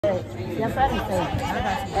Yes, I say.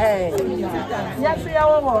 Hey. Yes, we are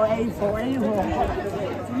over a for any home.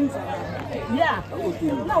 Yeah.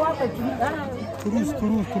 No, I bet you. Cruise.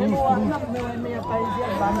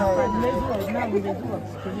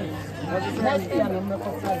 Next year, I'm not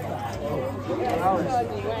going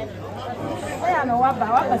I know what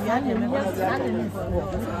about the young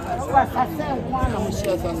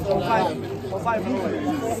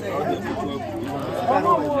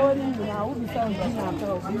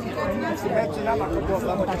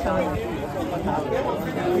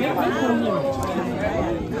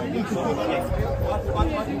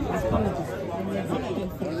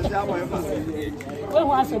what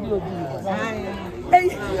was it?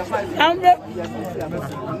 Hey,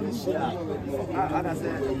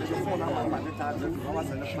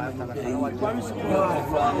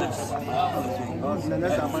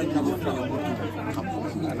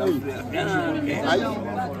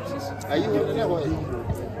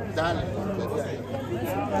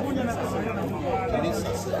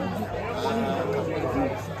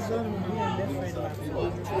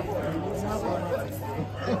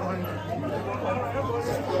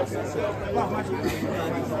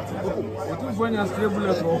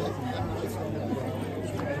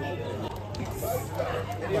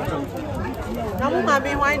 I'm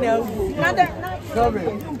why now?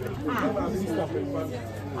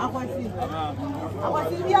 I want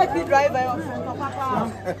to be a driver.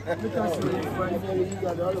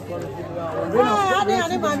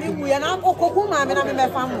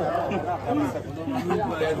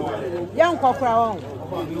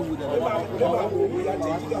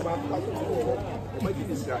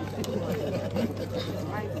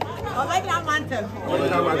 I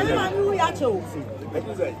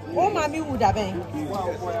oh, mommy would have been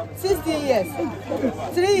 16 years,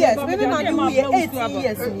 3 years, maybe not 18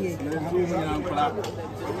 years.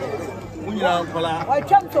 I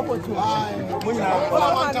jumped to put you.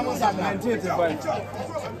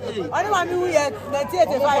 I don't want to yet,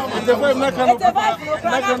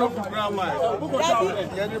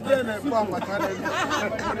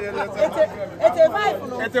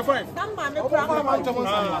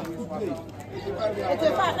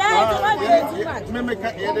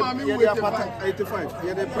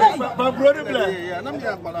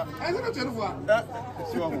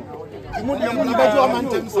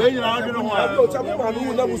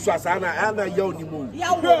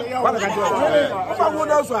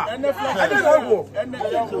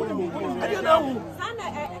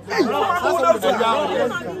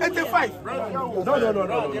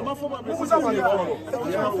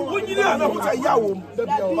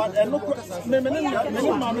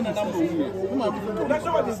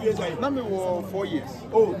 4 years.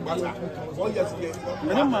 Oh, 4 years.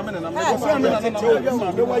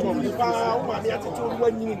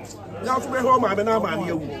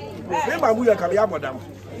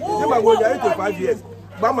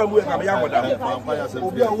 Mama mu ka ya boda.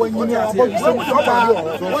 Obi a wanyini abodu se mu toba.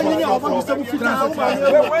 Wanyini abodu se mu fita.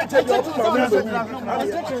 We cheje otu ma mu se.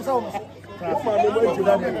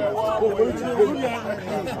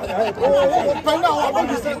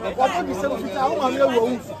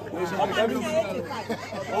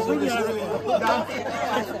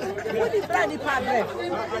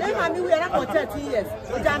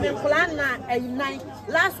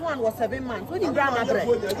 Last one was 7 months. We didn't grandma bread.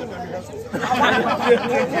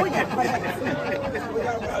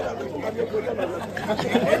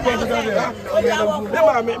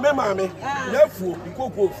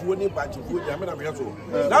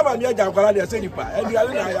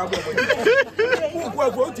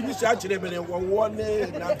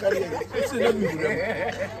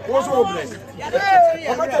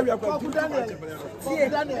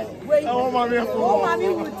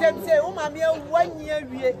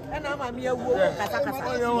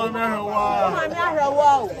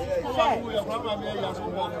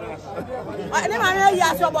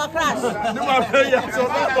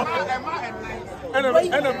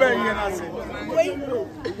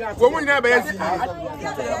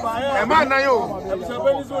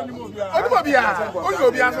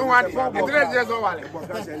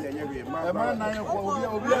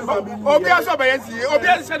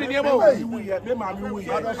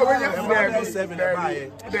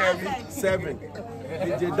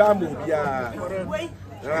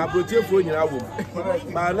 I protect for you.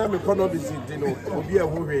 My name is Kono Bizino, Obi a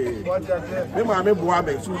Hurry. Me, my name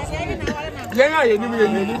Mohammed. Yeah, you need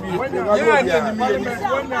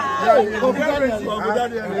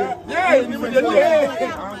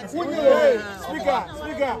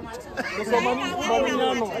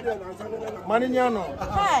Maniano.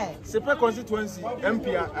 Sepa constituency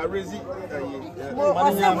MP a resi.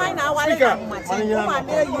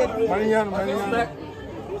 Maniano.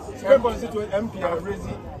 Sepa constituency MP a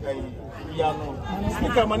resi. Yano.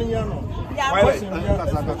 Speaker Maniano.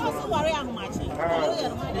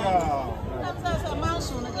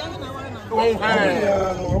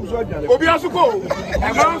 Obiasuko.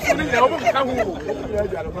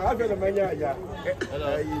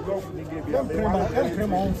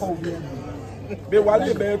 Be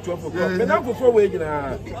wale be 12 o'clock. Me na fufu we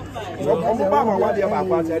gina. Omo ba ma wale ba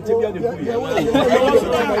kwa se ti bia de fu ye.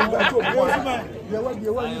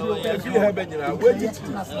 E fi he be gina. We ti.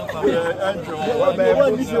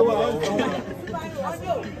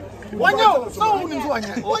 Wanyo, so ni fu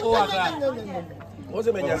anya. O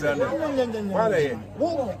se me nya san. Wale ye.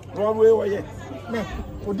 Ron we wo ye. Me.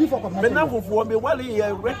 Odi for kwam na. Me na fufu me wale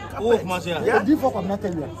ye red carpet. O Kumasi ya. Odi for kwam na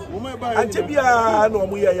tell. Ante bia na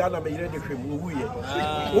omo ye ya na me yire de hwem owu ye.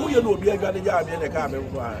 Owu ye no obi adwane ja me na ka me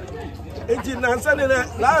nko a. Enti na nsa ne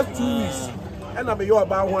last 2 weeks. And I'm your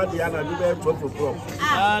about 1 day and I do 12 o'clock.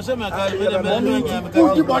 Some are baby.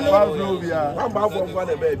 I'm about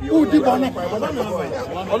one baby. Who did one?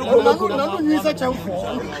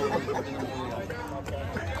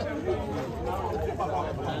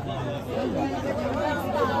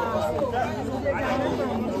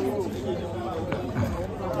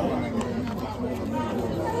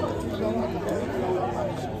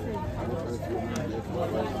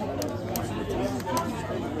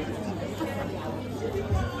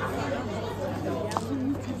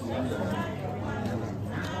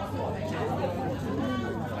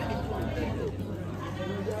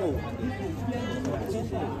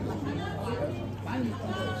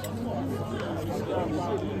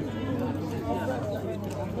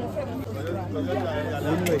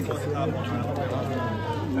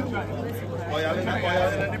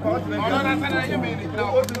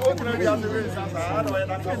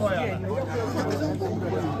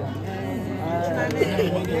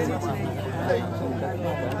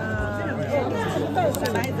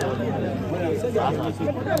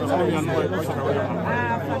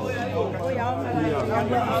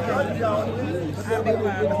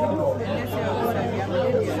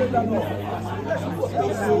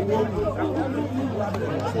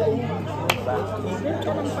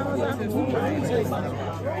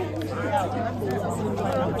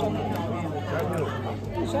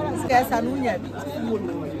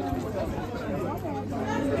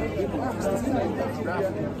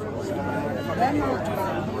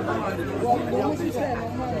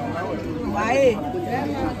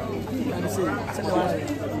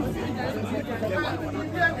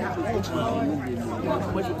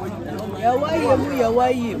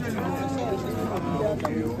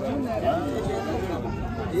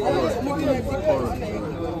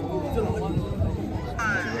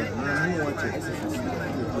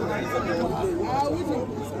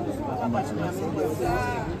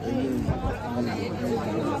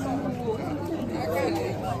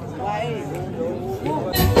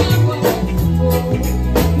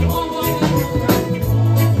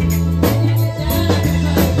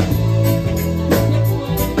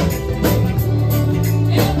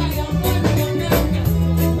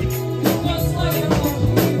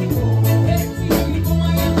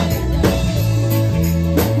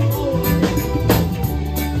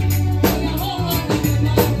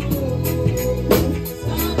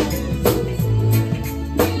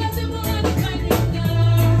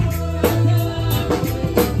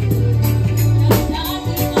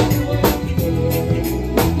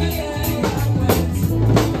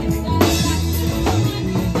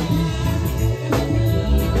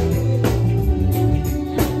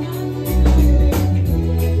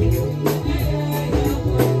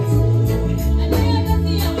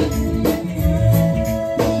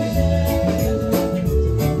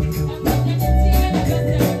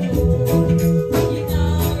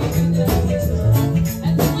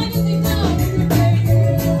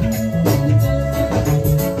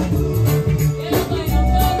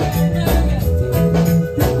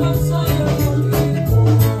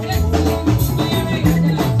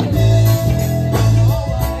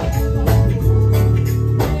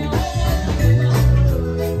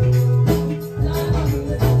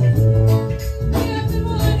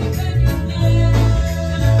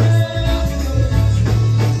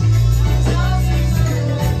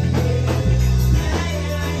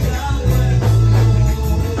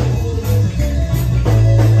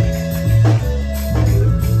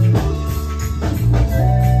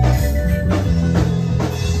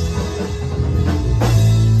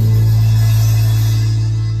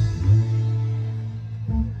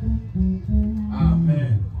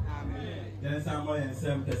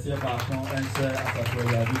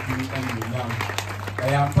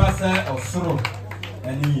 soro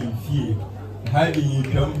any fear. Hiding you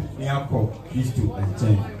come near call is to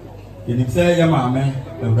attend. In say Yamame,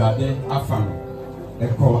 the brother Afam, a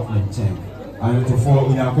call and chain. And to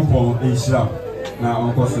fall in a coupon in shrub. Now,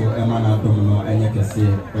 Uncle so Emana Domino and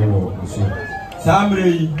Yakase, a war or so.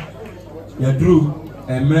 Samri, you drew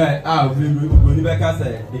and Mary out when you back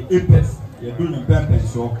say the apex, you do the pepper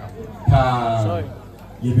so.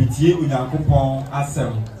 You be tea with a coupon as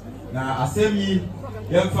some. Now, I say me.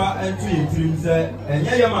 Yemfa entry dreams and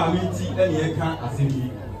ya ma minti and ye can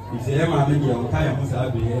assembly. If say ma me ye on time mo sa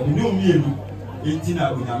be e no mienu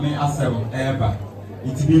intina unyame asem eba.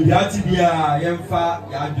 It be biati bia yemfa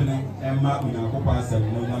ya adwene emma unyakopa asem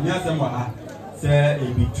no unyame asem wa ha say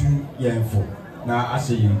e be tu yemfo na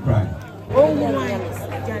ahye yin cry. Oh my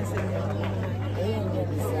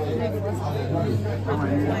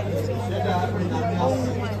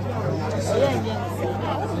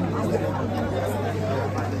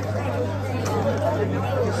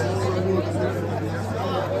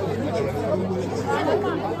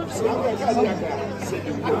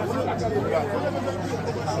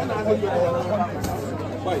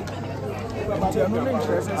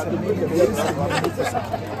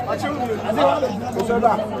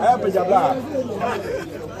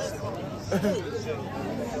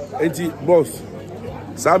boss,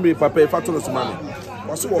 Sammy Papa Fatuous money.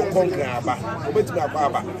 What's your conquer? Obey me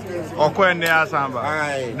Abba. Or Queen Samba.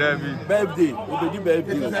 Aye, birthday, we do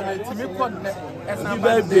birthday,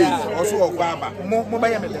 also of Baba.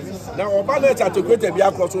 Now, Obama to create a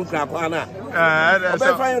beer cross on Crapana.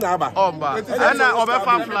 Fine Abba. And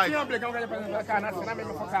Oba flight. I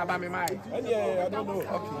don't know.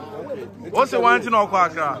 What's the one to know,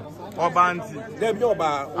 Quacker? Or Banty? There be your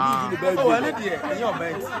bar. The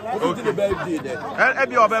birthday there.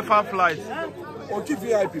 And Oba flight. Oki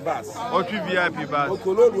VIP bus. Oki VIP bus.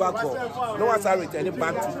 Okolo Luako. No one's returning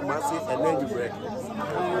back to Kumasi and then you break.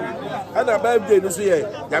 And a birthday, you see,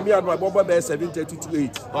 Yamia, my Boba Bear 7:30 to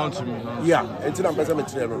 8. On to me. Yeah, until I'm better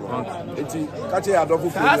material. Until catch a dog for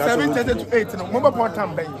 7:30 to 8. No, Mama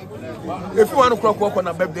Pontam Bay. If you want to walk on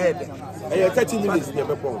a birthday, 30 minutes,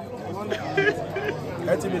 never born.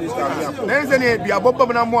 30 minutes. There's any be a Bob more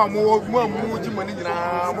money than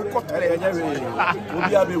a Mokotele.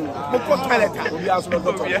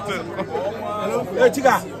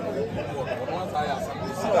 Chiga.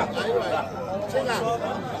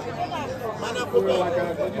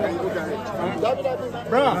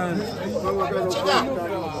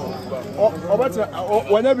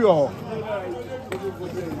 Whenever you're home.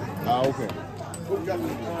 Okay.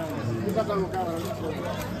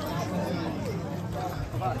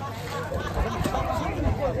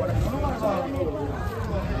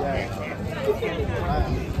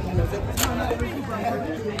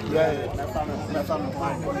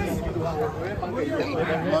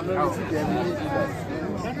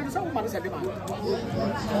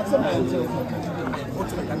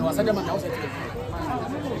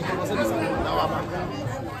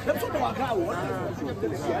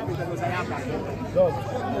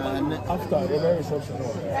 After the very reception.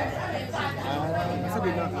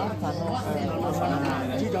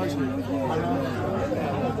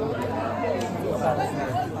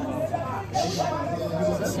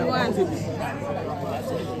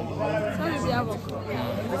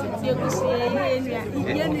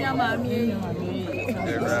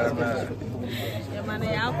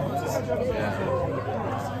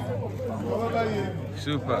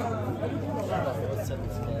 Super.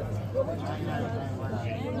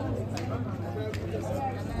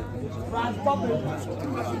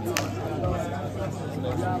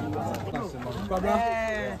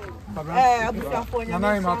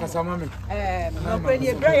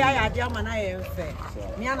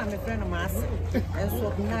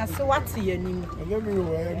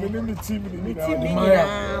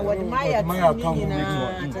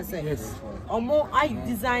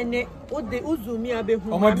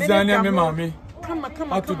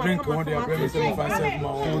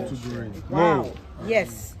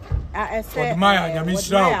 Yes. Maya,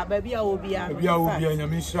 baby, I will be a yeah,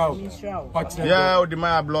 the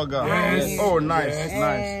Maya blogger. Yes. Oh, nice, Yes.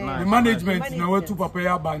 nice. The management now to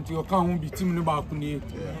prepare about your account be team about to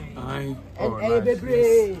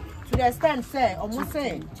the extent say, almost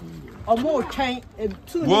say, or more train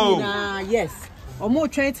 2 yes. Or more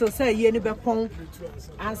train to say, ye never pong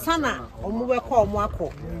and Sana, or more call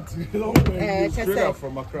Marco.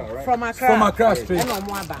 From Accra, right? From Accra straight. And on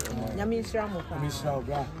Mwaba. Yamis Ramo.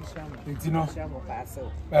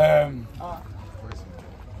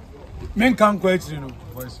 Men can't quite, you know.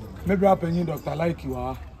 Maybe I pen doctor like you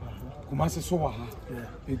are. Kumasi so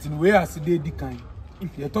it's in way as the kind.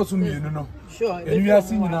 You thought to me, no. Sure. And you are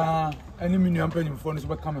seeing any minimum penny for this,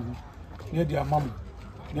 but coming near their mamma.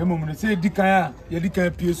 The moment they say Dicaya, Yadika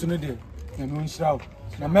appears on a day, and one shout.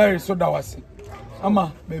 Now, Mary, so that was it.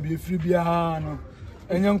 Ama, maybe a free beer, and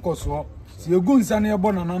young Coswo. See a good son here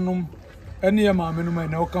born and unknown. Any mamma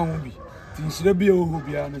no can be. Things should be who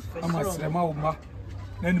be honest. I must say, my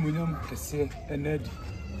then we don't say a Ned,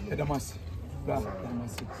 Edamasi.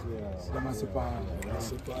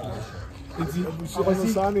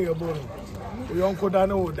 It's sunny about we uncle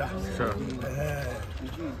Dana Oda.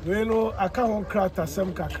 We know I can't crack a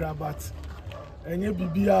some cacra, but and you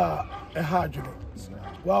be a hard.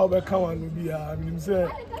 Wow, we can't be a say,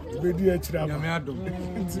 we do a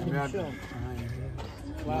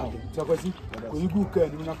wow, so you go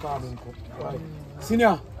can you not come.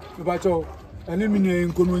 Senior, you batch all. And let me know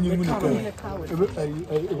in Communi.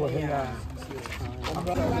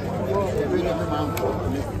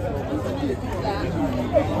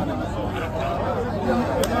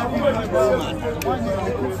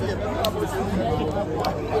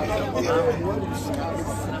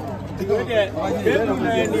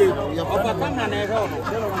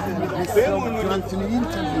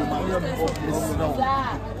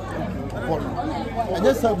 I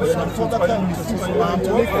just have some sort of time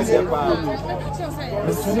to make us here.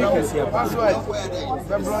 That's right.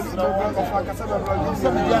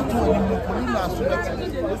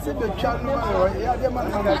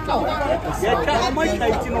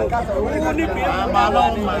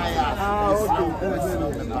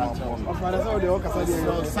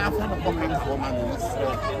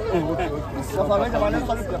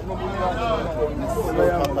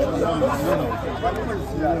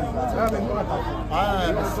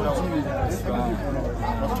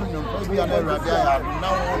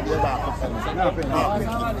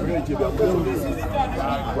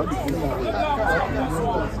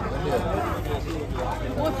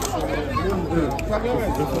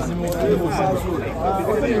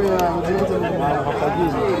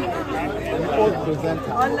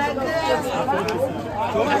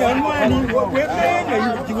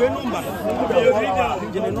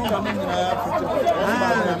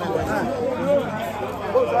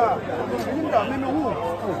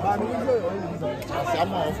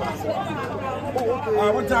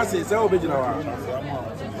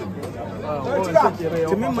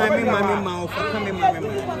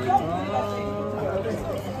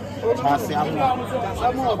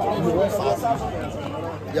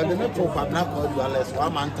 You didn't talk about now, you are less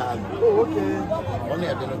 1 man time. Oh, okay. Only I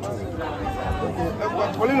didn't talk.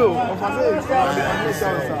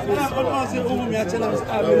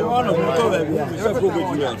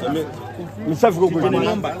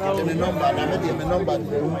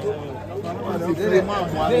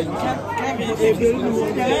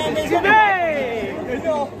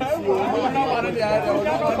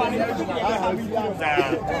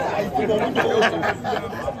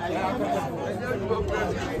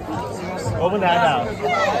 Open that out.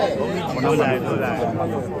 No lie, no lie.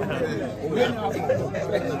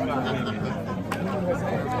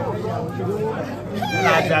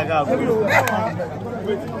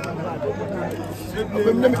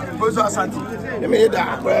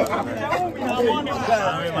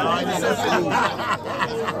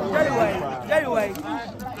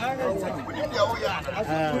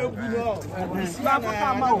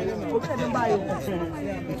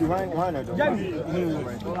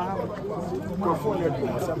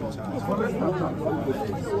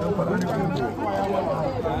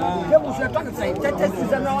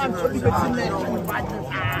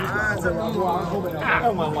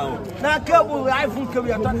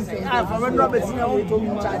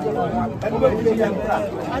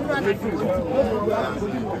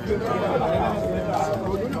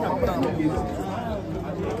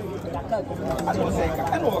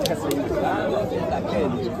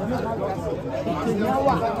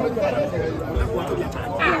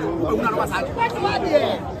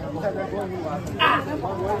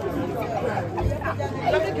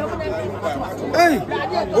 Hey,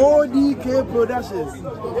 ODK Productions.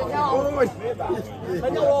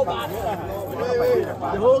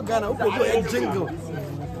 The whole Ghana, who could do a jingle.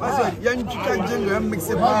 I said, young chicken jingle and mix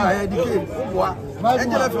it by DK.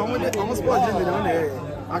 Angela from almost sport jingle.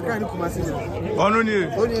 I can't Kumasi Shifo. Only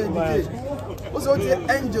also the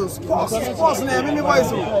Angels, sports name, maybe voice.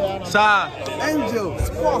 Sir. Angel,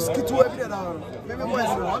 sports, Kitu every day. Maybe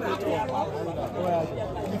voice.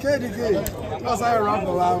 DK. Because I rap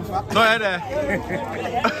around. No, there.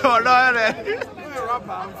 Oh, no, there.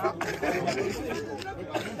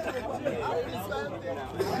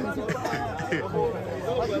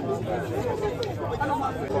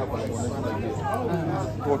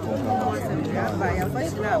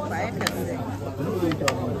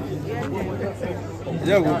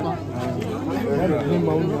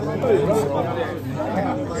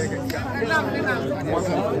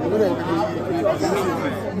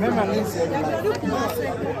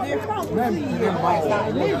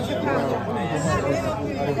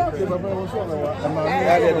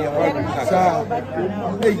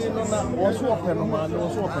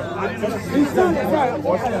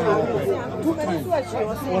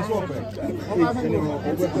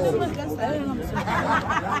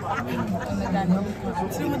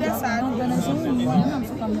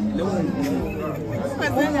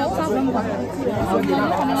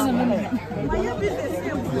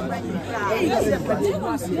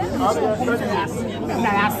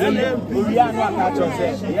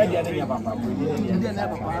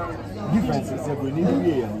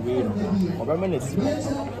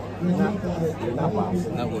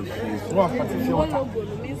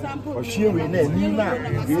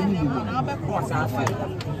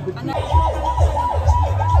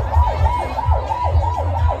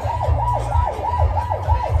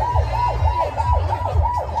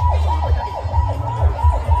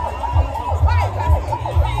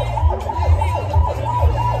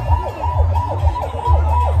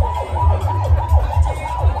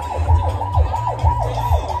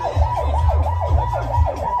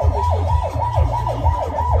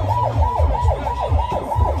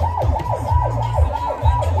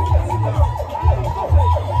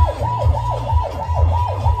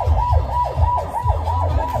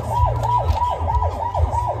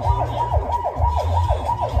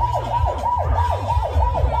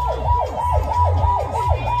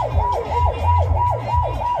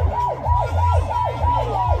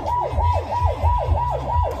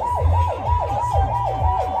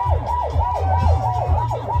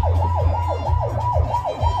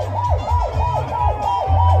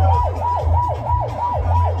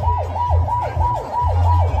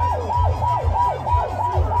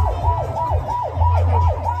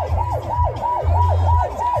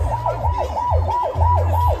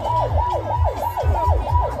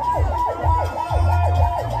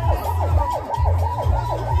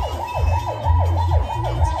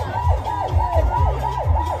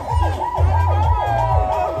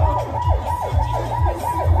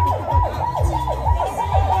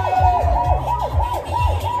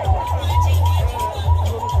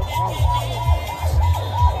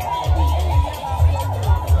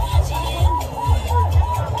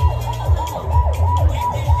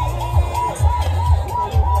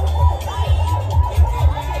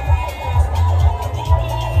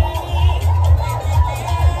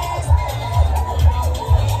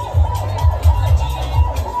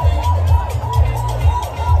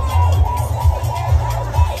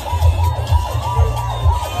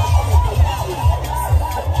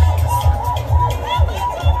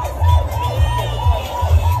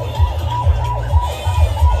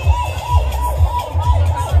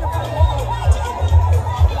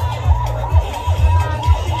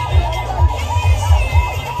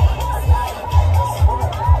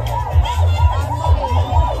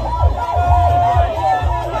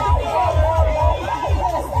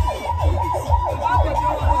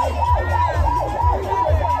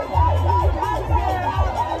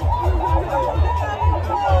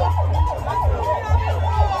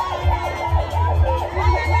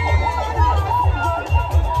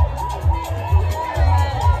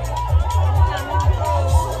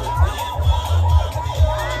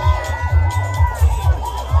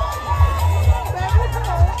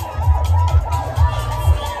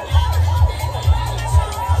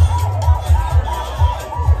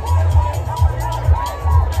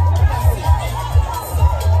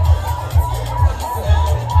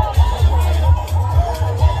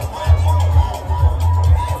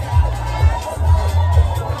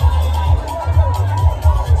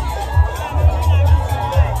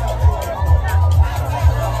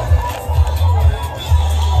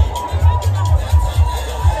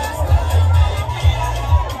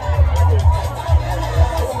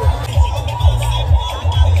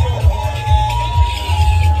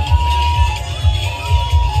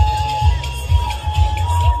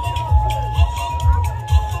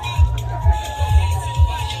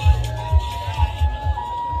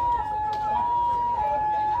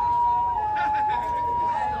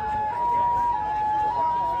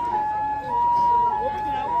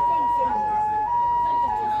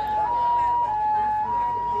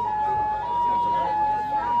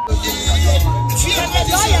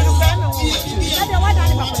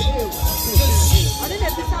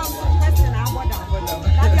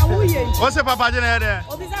 What's the Papa J there?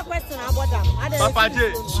 Obisa question about them. Papa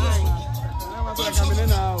J.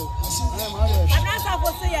 And as I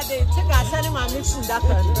was saying, they Chiga selling my mixing that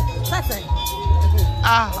person.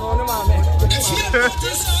 Ah.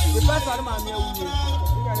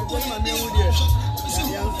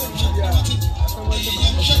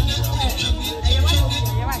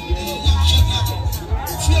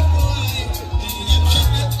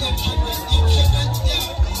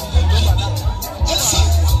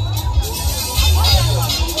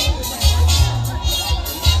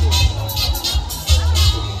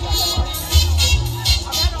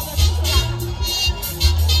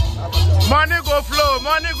 Money go flow,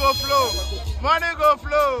 money go flow, money go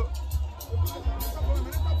flow.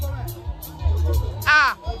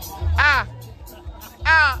 Ah, ah,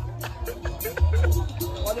 ah.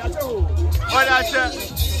 What that's it?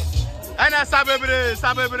 And I sabebre.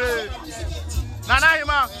 Nana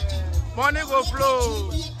Hemaa, money go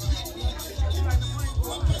flow.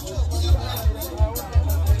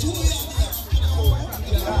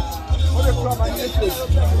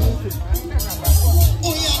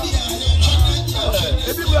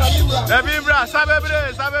 Ebibra, sabebre.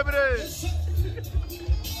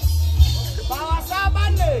 Bawa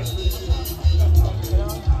sabane.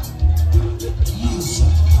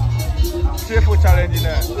 Shifo challenge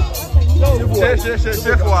now.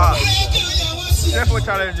 Shifo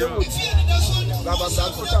challenge. Blah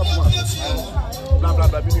blah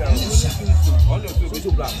blah.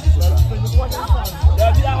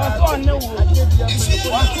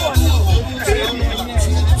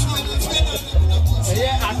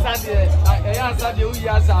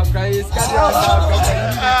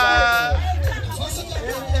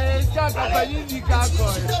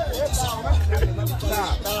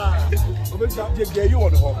 You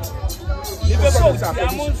want to home?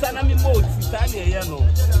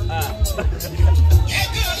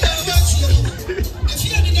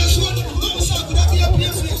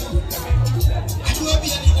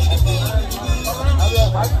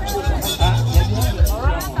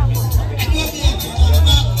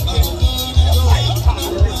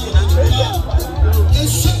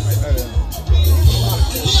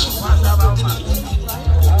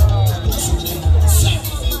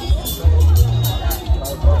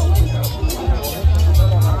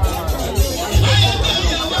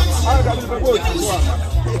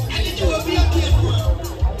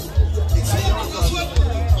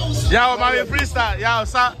 Yo, my freestyle. Yo,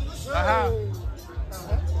 sir.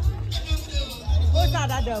 What's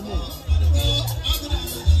that demo?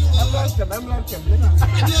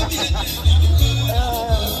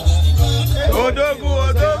 Odogu.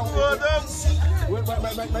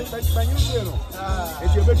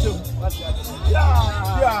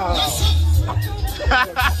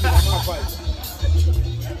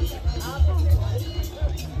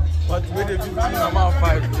 But we did amount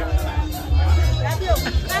 5.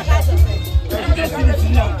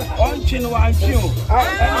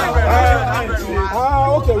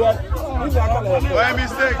 Okay, well, Why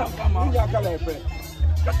mistake?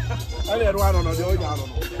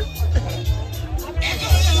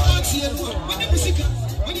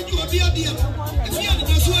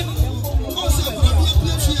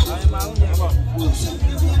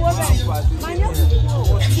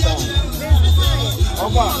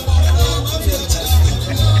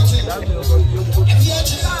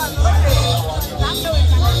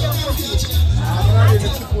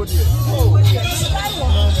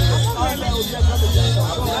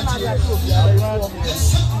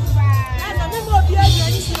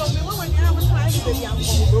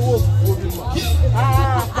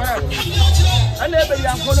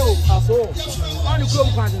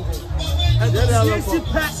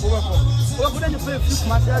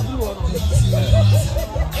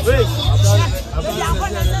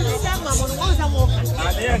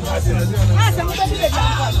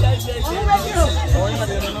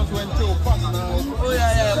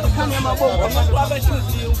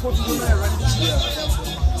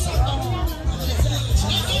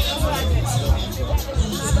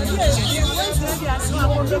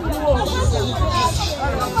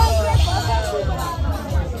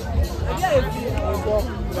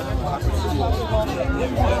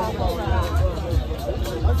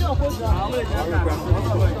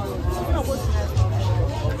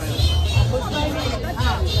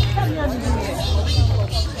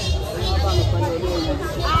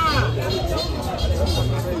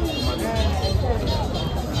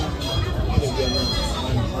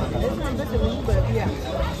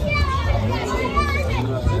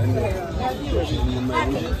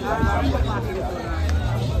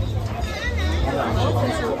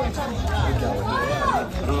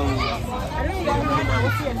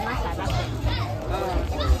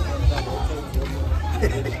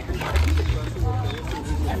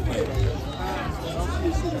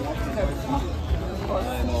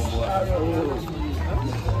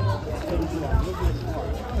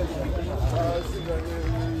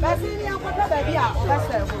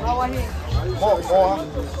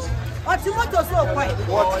 What's your motto so quiet?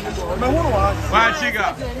 Why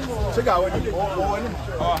Chiga? Chiga, what?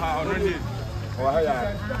 Oh, how already? Oh,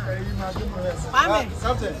 yeah.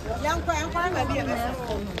 Captain. Young crime, maybe a mess.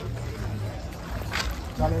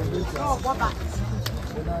 Oh, Baba.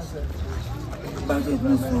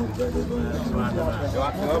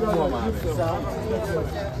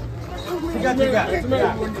 Chiga.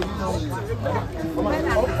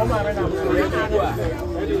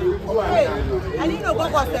 Hey, I need no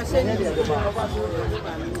Baba session.